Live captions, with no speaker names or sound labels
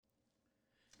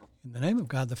In the name of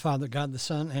God the Father, God the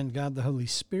Son, and God the Holy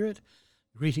Spirit,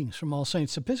 greetings from All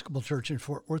Saints Episcopal Church in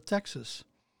Fort Worth, Texas.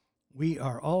 We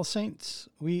are All Saints.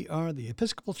 We are the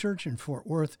Episcopal Church in Fort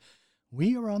Worth.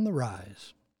 We are on the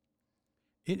rise.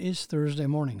 It is Thursday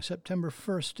morning, September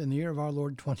 1st, in the year of our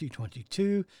Lord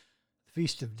 2022, the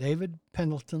Feast of David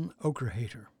Pendleton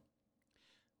Okerhater.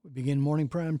 We begin morning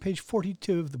prayer on page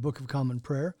 42 of the Book of Common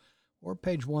Prayer, or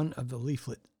page 1 of the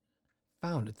leaflet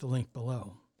found at the link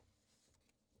below.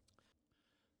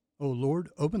 O Lord,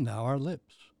 open thou our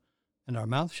lips, and our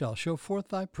mouth shall show forth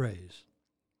thy praise.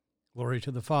 Glory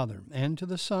to the Father, and to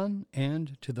the Son,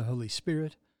 and to the Holy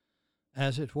Spirit,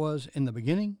 as it was in the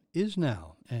beginning, is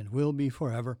now, and will be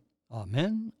forever.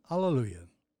 Amen. Alleluia.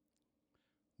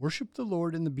 Worship the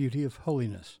Lord in the beauty of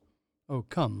holiness. O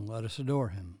come, let us adore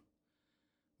him.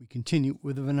 We continue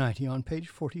with the Venite on page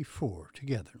 44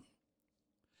 together.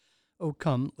 O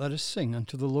come, let us sing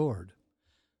unto the Lord.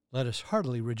 Let us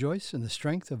heartily rejoice in the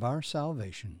strength of our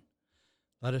salvation.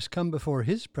 Let us come before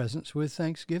his presence with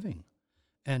thanksgiving,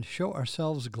 and show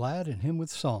ourselves glad in him with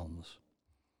psalms.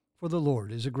 For the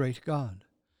Lord is a great God,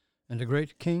 and a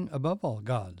great King above all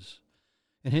gods.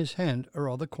 In his hand are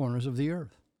all the corners of the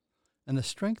earth, and the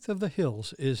strength of the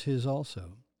hills is his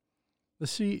also. The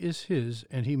sea is his,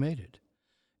 and he made it,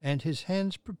 and his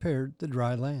hands prepared the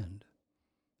dry land.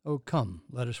 O come,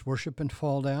 let us worship and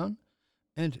fall down,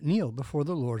 and kneel before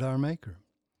the Lord our Maker.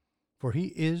 For he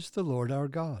is the Lord our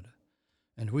God,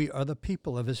 and we are the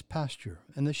people of his pasture,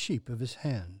 and the sheep of his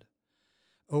hand.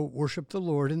 O worship the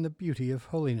Lord in the beauty of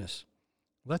holiness.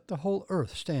 Let the whole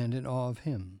earth stand in awe of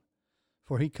him.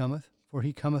 For he cometh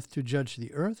to judge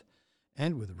the earth,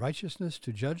 and with righteousness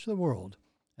to judge the world,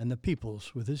 and the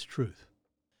peoples with his truth.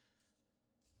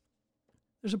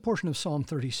 There's a portion of Psalm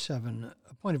 37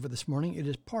 appointed for this morning. It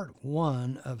is part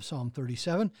 1 of Psalm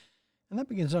 37, and that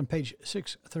begins on page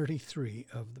 633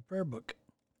 of the prayer book.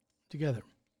 Together,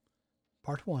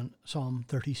 part 1, Psalm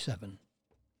 37.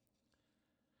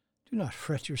 Do not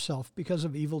fret yourself because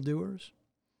of evildoers.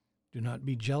 Do not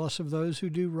be jealous of those who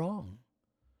do wrong,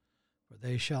 for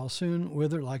they shall soon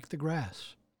wither like the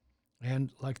grass,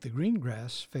 and like the green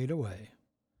grass fade away.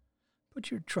 Put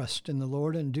your trust in the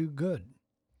Lord and do good.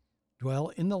 Dwell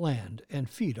in the land and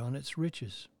feed on its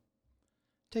riches.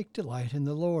 Take delight in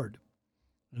the Lord,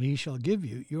 and he shall give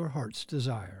you your heart's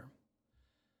desire.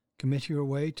 Commit your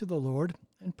way to the Lord,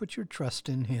 and put your trust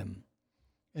in him,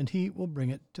 and he will bring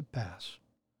it to pass.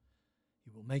 He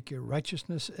will make your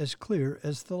righteousness as clear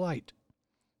as the light,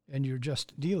 and your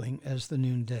just dealing as the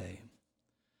noonday.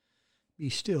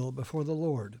 Be still before the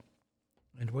Lord,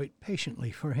 and wait patiently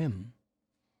for him.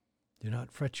 Do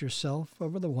not fret yourself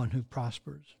over the one who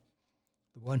prospers,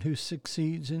 the one who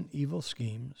succeeds in evil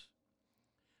schemes.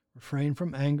 Refrain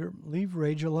from anger, leave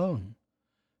rage alone.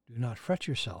 Do not fret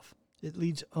yourself, it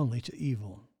leads only to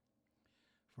evil.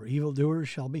 For evildoers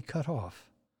shall be cut off,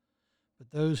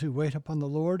 but those who wait upon the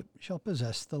Lord shall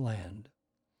possess the land.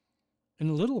 In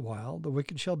a little while the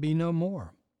wicked shall be no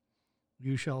more.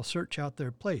 You shall search out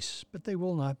their place, but they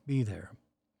will not be there.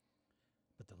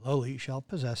 But the lowly shall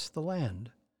possess the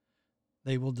land.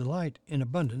 They will delight in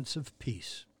abundance of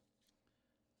peace.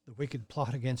 The wicked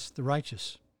plot against the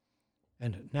righteous,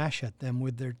 and gnash at them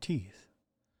with their teeth.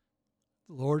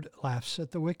 The Lord laughs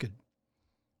at the wicked,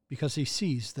 because he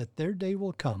sees that their day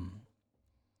will come.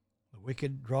 The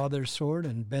wicked draw their sword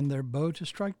and bend their bow to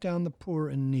strike down the poor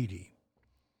and needy,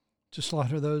 to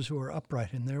slaughter those who are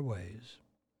upright in their ways.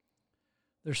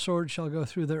 Their sword shall go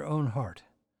through their own heart,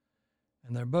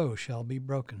 and their bow shall be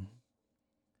broken.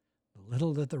 The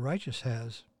little that the righteous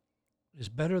has is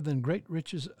better than great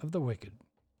riches of the wicked.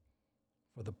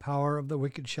 For the power of the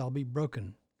wicked shall be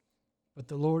broken, but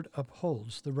the Lord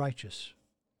upholds the righteous.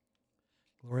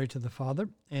 Glory to the Father,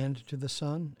 and to the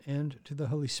Son, and to the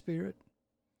Holy Spirit,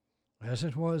 as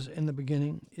it was in the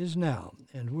beginning, is now,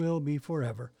 and will be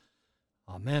forever.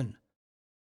 Amen.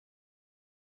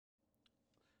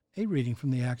 A reading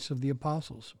from the Acts of the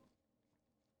Apostles.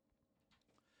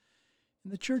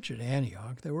 In the church at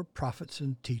Antioch there were prophets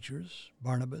and teachers: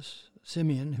 Barnabas,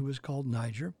 Simeon, who was called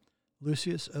Niger,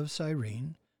 Lucius of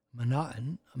Cyrene,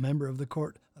 Manaen, a member of the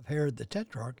court of Herod the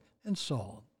Tetrarch, and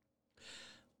Saul.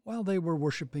 While they were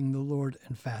worshiping the Lord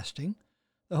and fasting,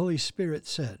 the Holy Spirit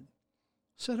said,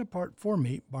 Set apart for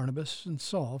me Barnabas and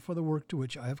Saul for the work to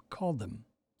which I have called them.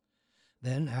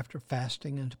 Then, after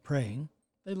fasting and praying,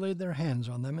 they laid their hands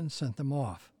on them and sent them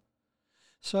off.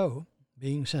 So,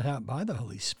 being sent out by the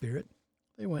Holy Spirit,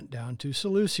 they went down to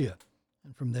Seleucia,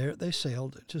 and from there they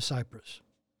sailed to Cyprus.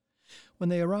 When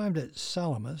they arrived at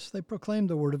Salamis, they proclaimed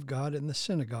the word of God in the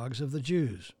synagogues of the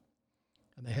Jews,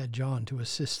 and they had John to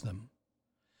assist them.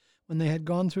 When they had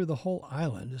gone through the whole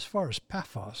island as far as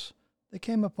Paphos, they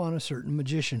came upon a certain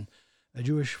magician, a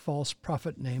Jewish false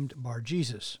prophet named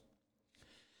Bar-Jesus.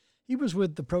 He was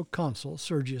with the proconsul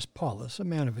Sergius Paulus, a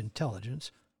man of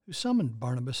intelligence, who summoned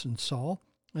Barnabas and Saul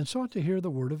and sought to hear the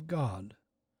word of God.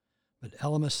 But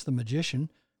Elymas the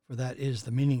magician, for that is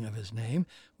the meaning of his name,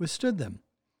 withstood them,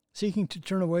 seeking to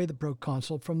turn away the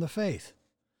proconsul from the faith.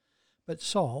 But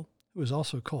Saul, who was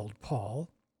also called Paul,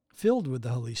 filled with the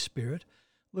Holy Spirit,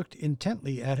 looked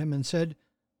intently at him and said,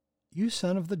 "You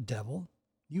son of the devil,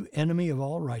 you enemy of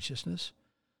all righteousness,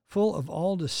 full of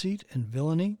all deceit and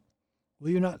villainy, will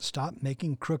you not stop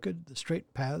making crooked the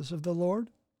straight paths of the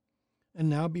Lord? And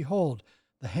now behold,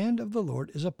 the hand of the Lord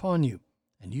is upon you,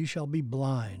 and you shall be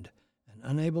blind, and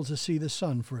unable to see the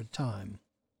sun for a time."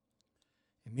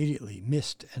 Immediately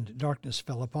mist and darkness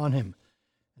fell upon him,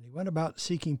 and he went about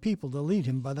seeking people to lead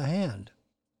him by the hand.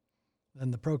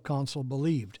 Then the proconsul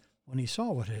believed when he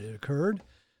saw what had occurred,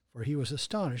 for he was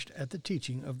astonished at the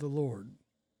teaching of the Lord.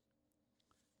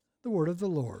 The word of the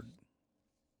Lord.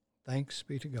 Thanks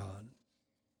be to God.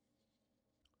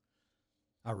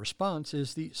 Our response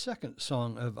is the second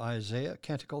song of Isaiah,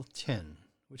 Canticle 10,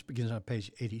 which begins on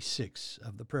page 86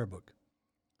 of the prayer book.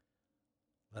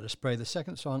 Let us pray the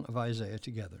second song of Isaiah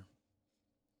together.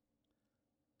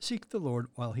 Seek the Lord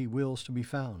while he wills to be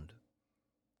found.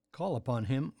 Call upon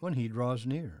him when he draws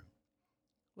near.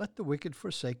 Let the wicked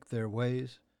forsake their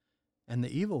ways, and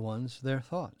the evil ones their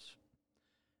thoughts.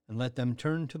 And let them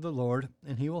turn to the Lord,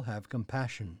 and he will have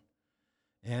compassion,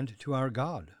 and to our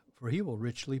God, for he will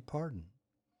richly pardon.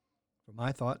 For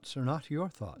my thoughts are not your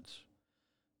thoughts,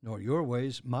 nor your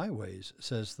ways my ways,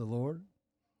 says the Lord.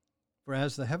 For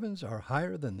as the heavens are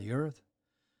higher than the earth,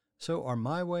 so are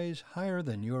my ways higher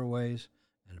than your ways,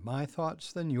 and my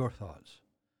thoughts than your thoughts.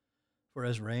 For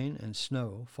as rain and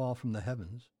snow fall from the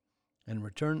heavens, and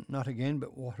return not again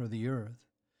but water the earth,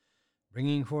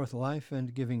 bringing forth life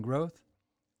and giving growth,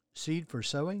 seed for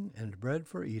sowing and bread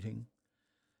for eating,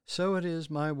 so it is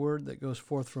my word that goes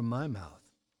forth from my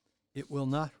mouth. It will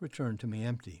not return to me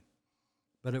empty,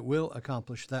 but it will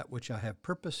accomplish that which I have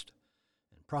purposed,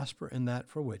 and prosper in that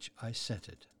for which I sent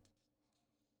it.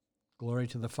 Glory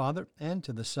to the Father, and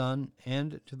to the Son,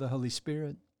 and to the Holy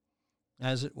Spirit,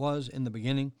 as it was in the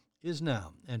beginning, is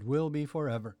now, and will be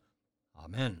forever.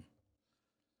 Amen.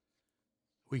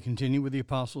 We continue with the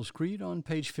Apostles' Creed on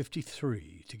page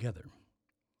 53 together.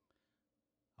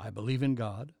 I believe in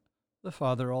God, the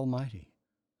Father Almighty,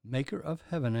 maker of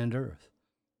heaven and earth,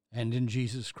 and in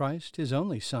Jesus Christ, his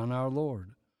only Son, our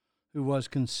Lord, who was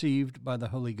conceived by the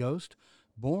Holy Ghost,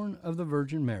 born of the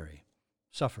Virgin Mary,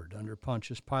 suffered under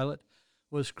Pontius Pilate,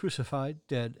 was crucified,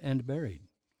 dead, and buried.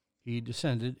 He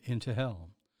descended into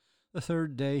hell. The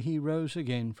third day he rose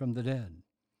again from the dead.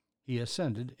 He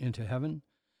ascended into heaven,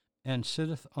 and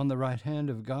sitteth on the right hand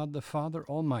of God the Father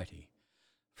Almighty.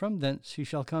 From thence he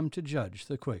shall come to judge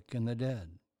the quick and the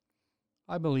dead.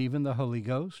 I believe in the Holy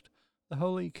Ghost, the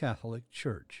Holy Catholic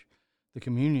Church, the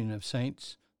communion of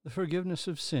saints, the forgiveness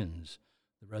of sins,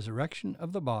 the resurrection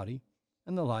of the body,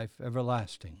 and the life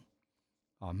everlasting.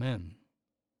 Amen.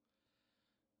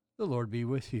 The Lord be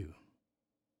with you.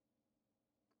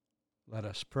 Let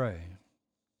us pray.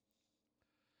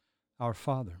 Our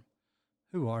Father,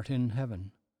 who art in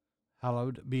heaven,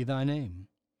 hallowed be thy name.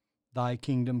 Thy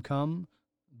kingdom come,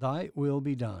 thy will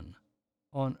be done,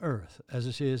 on earth as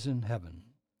it is in heaven.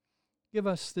 Give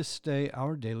us this day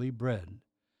our daily bread,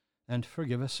 and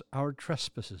forgive us our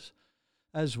trespasses,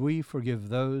 as we forgive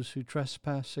those who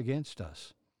trespass against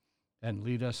us. And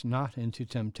lead us not into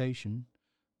temptation,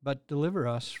 but deliver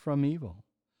us from evil.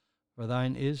 For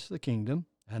thine is the kingdom,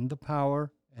 and the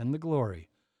power, and the glory,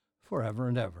 forever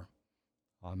and ever.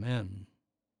 Amen.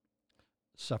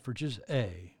 Suffrages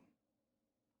A.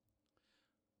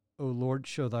 O Lord,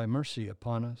 show thy mercy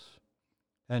upon us,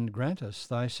 and grant us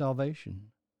thy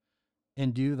salvation.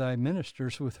 Endue thy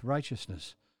ministers with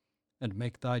righteousness, and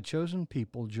make thy chosen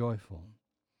people joyful.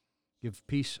 Give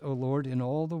peace, O Lord, in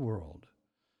all the world,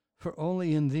 for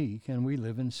only in thee can we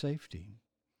live in safety.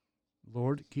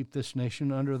 Lord, keep this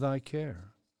nation under thy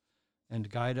care,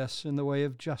 and guide us in the way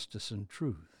of justice and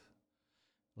truth.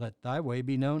 Let thy way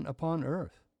be known upon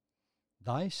earth,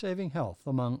 thy saving health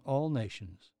among all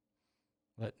nations.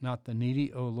 Let not the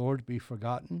needy, O Lord, be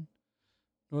forgotten,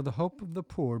 nor the hope of the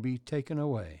poor be taken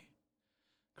away.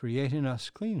 Create in us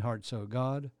clean hearts, O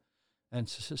God, and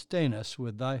sustain us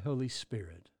with thy Holy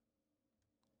Spirit.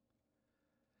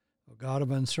 O God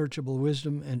of unsearchable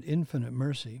wisdom and infinite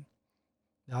mercy,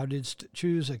 thou didst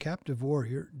choose a captive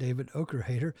warrior, David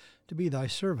Okerhater, to be thy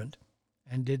servant,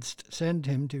 and didst send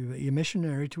him to be a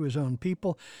missionary to his own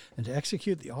people and to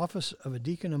execute the office of a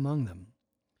deacon among them.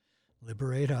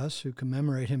 Liberate us who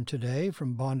commemorate him today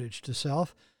from bondage to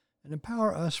self, and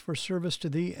empower us for service to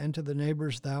thee and to the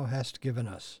neighbors thou hast given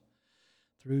us.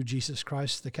 Through Jesus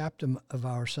Christ, the captain of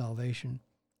our salvation,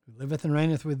 who liveth and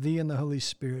reigneth with thee in the Holy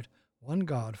Spirit, one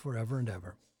God, forever and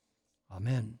ever.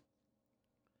 Amen.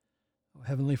 O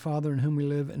Heavenly Father, in whom we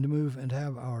live and move and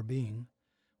have our being,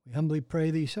 we humbly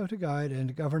pray thee so to guide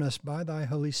and govern us by thy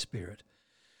Holy Spirit,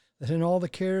 that in all the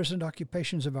cares and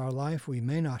occupations of our life we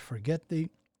may not forget thee,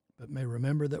 but may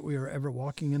remember that we are ever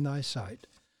walking in thy sight.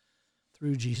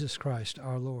 Through Jesus Christ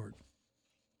our Lord.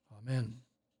 Amen.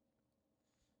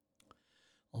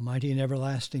 Almighty and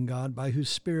everlasting God, by whose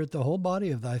Spirit the whole body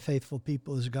of thy faithful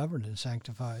people is governed and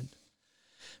sanctified,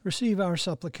 receive our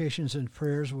supplications and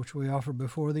prayers which we offer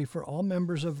before thee for all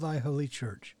members of thy holy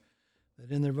church,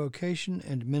 that in their vocation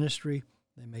and ministry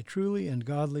they may truly and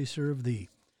godly serve thee,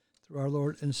 through our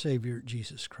Lord and Savior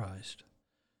Jesus Christ.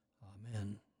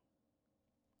 Amen.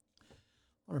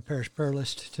 On our parish prayer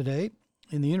list today,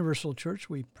 in the Universal Church,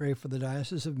 we pray for the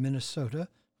Diocese of Minnesota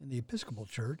and the Episcopal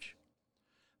Church,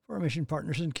 for our mission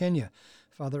partners in Kenya,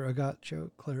 Father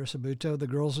Agacho, Clarissa Buto, the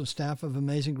girls and staff of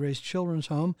Amazing Grace Children's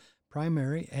Home,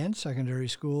 primary and secondary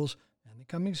schools, and the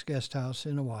Cummings Guest House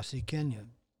in Awasi, Kenya.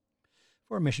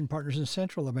 For our mission partners in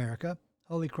Central America,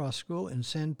 Holy Cross School in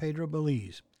San Pedro,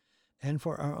 Belize, and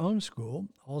for our own school,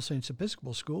 All Saints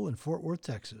Episcopal School in Fort Worth,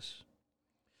 Texas.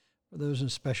 For those in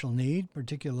special need,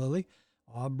 particularly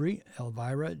Aubrey,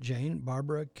 Elvira, Jane,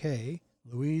 Barbara, Kay,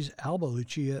 Louise, Alba,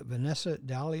 Lucia, Vanessa,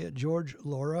 Dahlia, George,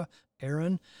 Laura,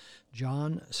 Aaron,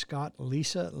 John, Scott,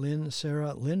 Lisa, Lynn,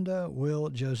 Sarah, Linda, Will,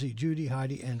 Josie, Judy,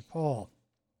 Heidi, and Paul.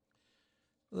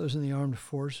 For those in the armed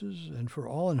forces and for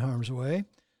all in harm's way,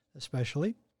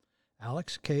 especially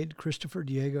Alex, Cade, Christopher,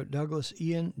 Diego, Douglas,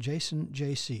 Ian, Jason,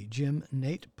 JC, Jim,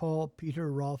 Nate, Paul,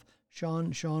 Peter, Rolf,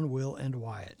 Sean, Will, and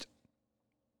Wyatt.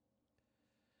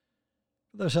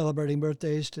 For those celebrating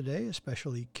birthdays today,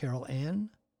 especially Carol Ann,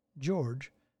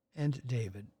 George, and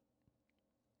David.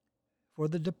 For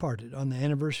the departed on the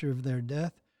anniversary of their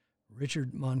death,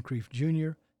 Richard Moncrief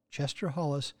Jr., Chester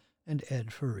Hollis, and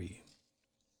Ed Furry.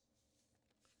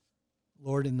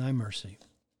 Lord, in thy mercy,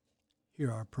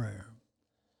 hear our prayer.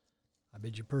 I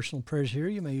bid you personal prayers here.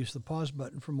 You may use the pause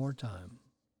button for more time.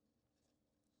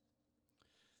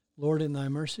 Lord, in thy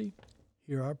mercy,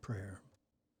 hear our prayer.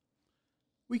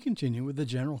 We continue with the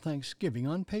general thanksgiving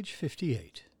on page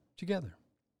 58, together.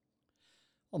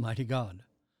 Almighty God,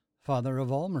 Father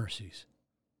of all mercies,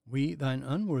 we, thine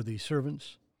unworthy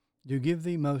servants, do give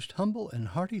thee most humble and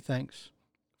hearty thanks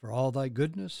for all thy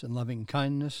goodness and loving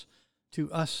kindness to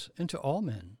us and to all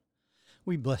men.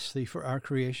 We bless thee for our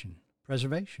creation,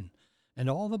 preservation, and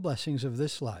all the blessings of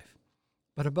this life,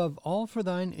 but above all for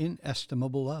thine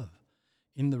inestimable love,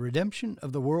 in the redemption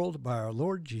of the world by our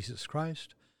Lord Jesus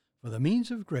Christ, for the means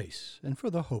of grace and for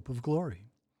the hope of glory.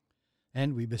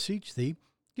 And we beseech thee,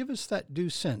 give us that due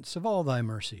sense of all thy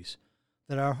mercies,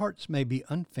 that our hearts may be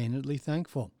unfeignedly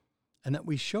thankful, and that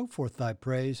we show forth thy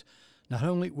praise, not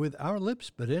only with our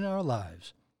lips, but in our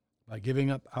lives, by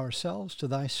giving up ourselves to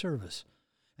thy service,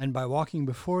 and by walking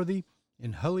before thee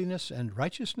in holiness and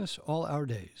righteousness all our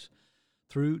days,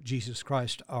 through Jesus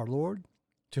Christ our Lord,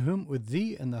 to whom with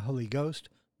thee and the Holy Ghost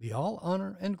be all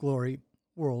honor and glory,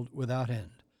 world without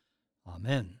end.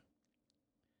 Amen.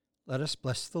 Let us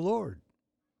bless the Lord.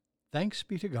 Thanks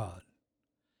be to God.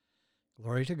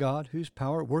 Glory to God, whose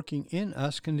power working in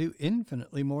us can do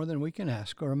infinitely more than we can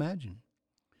ask or imagine.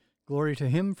 Glory to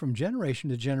him from generation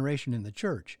to generation in the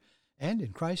church and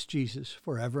in Christ Jesus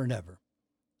forever and ever.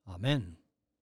 Amen.